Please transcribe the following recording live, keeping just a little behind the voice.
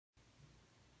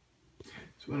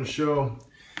So I'm going to show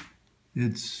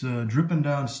it's dripping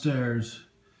downstairs,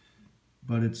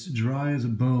 but it's dry as a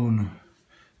bone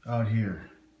out here.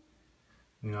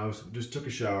 You know, I just took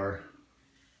a shower.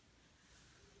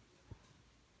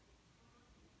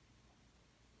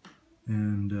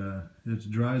 And it's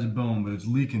dry as a bone, but it's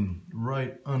leaking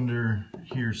right under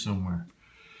here somewhere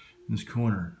in this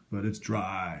corner, but it's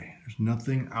dry. There's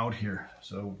nothing out here.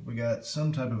 So we got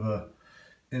some type of a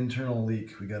internal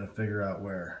leak. We got to figure out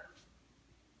where.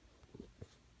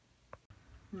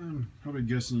 I'm probably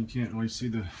guessing you can't really see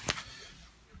the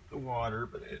water,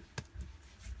 but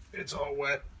it's all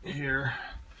wet here.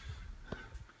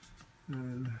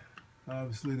 And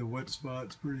obviously the wet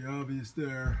spot's pretty obvious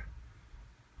there.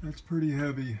 That's pretty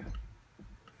heavy.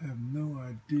 I have no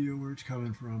idea where it's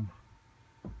coming from.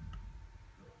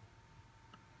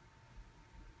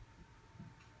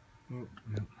 Oh,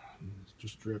 yep, it's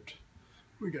just dripped.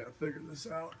 We gotta figure this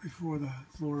out before the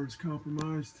floor is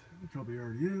compromised. It probably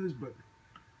already is, but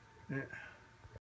yeah.